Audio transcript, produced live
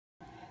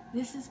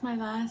This is my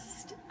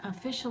last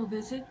official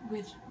visit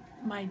with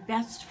my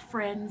best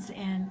friends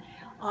and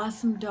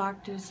awesome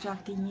doctors,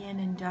 Dr. Yin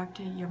and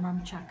Dr.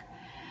 Yarmchuk.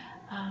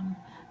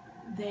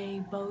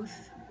 They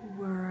both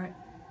were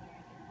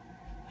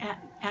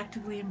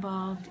actively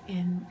involved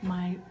in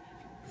my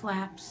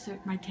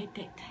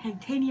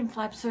titanium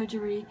flap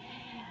surgery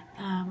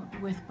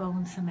with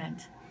bone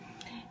cement.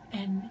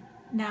 And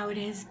now it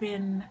has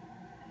been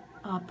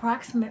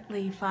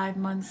approximately 5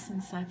 months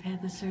since I've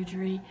had the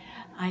surgery.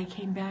 I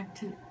came back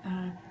to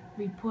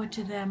report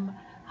to them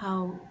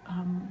how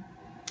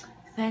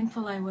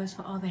thankful I was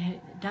for all they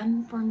had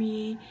done for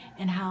me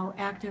and how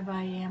active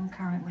I am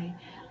currently.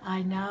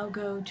 I now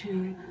go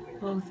to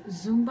both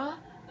Zumba,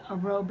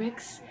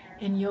 aerobics,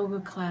 and yoga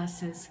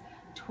classes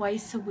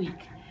twice a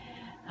week.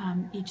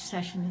 Each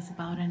session is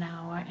about an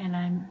hour, and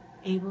I'm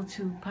able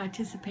to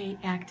participate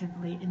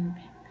actively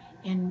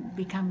in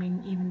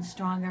becoming even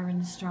stronger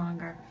and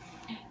stronger.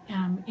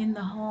 In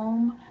the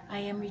home, I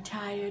am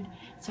retired,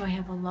 so I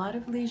have a lot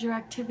of leisure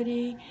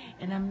activity,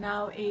 and I'm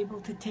now able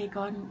to take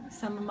on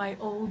some of my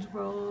old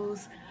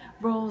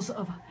roles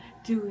of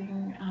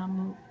doing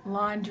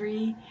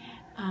laundry,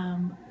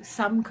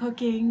 some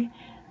cooking,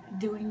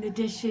 doing the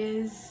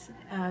dishes,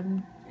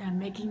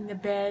 making the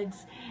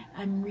beds.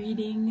 I'm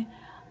reading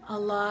a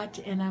lot,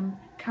 and I'm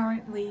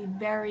currently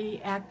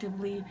very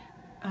actively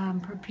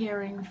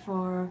preparing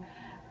for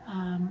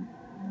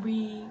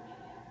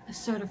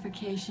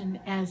certification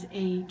as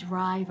a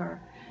driver,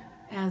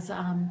 as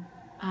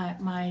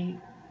my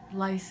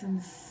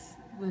license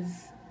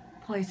was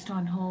placed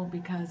on hold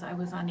because I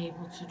was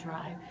unable to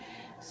drive.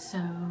 So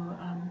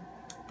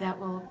that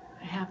will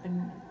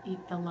happen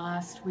the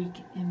last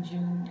week in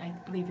June. I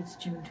believe it's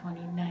June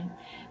 29th.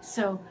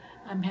 So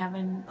I'm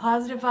having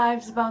positive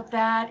vibes about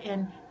that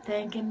and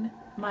thanking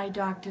my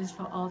doctors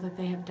for all that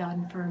they have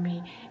done for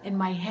me. In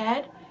my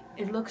head,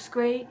 it looks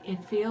great,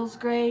 it feels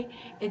great,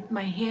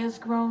 my hair's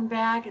grown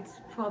back, it's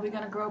probably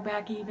going to grow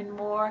back even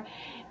more,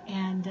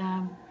 and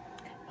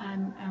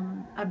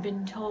I've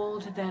been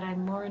told that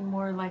I'm more and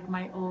more like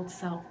my old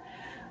self,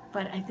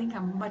 but I think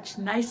I'm much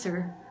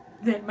nicer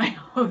than my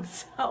old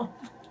self.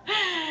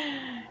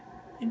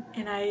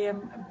 And I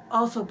am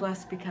also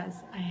blessed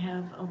because I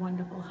have a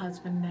wonderful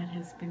husband that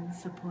has been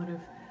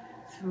supportive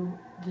through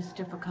this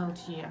difficult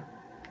year.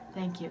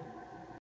 Thank you.